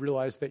we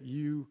realize that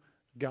you,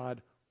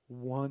 God,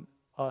 want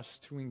us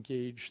to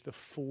engage the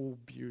full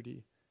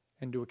beauty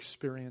and to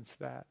experience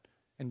that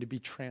and to be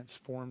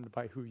transformed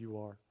by who you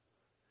are.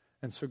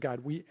 And so,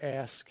 God, we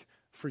ask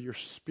for your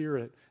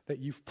Spirit that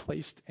you've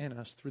placed in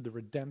us through the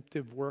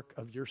redemptive work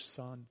of your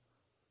Son,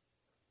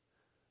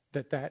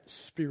 that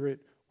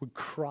Spirit would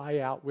cry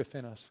out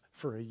within us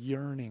for a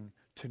yearning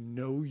to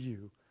know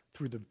you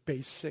through the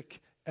basic,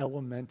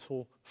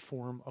 elemental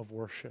form of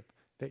worship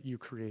that you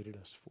created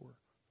us for.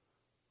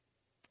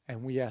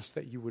 And we ask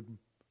that you would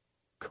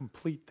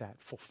complete that,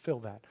 fulfill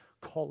that,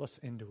 call us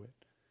into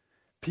it.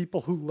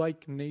 People who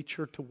like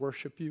nature to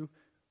worship you,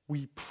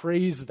 we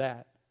praise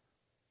that.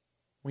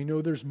 We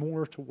know there's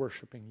more to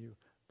worshiping you,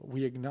 but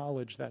we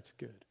acknowledge that's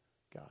good,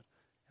 God.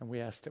 And we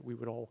ask that we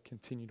would all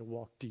continue to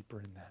walk deeper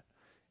in that.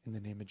 In the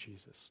name of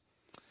Jesus.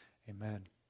 Amen.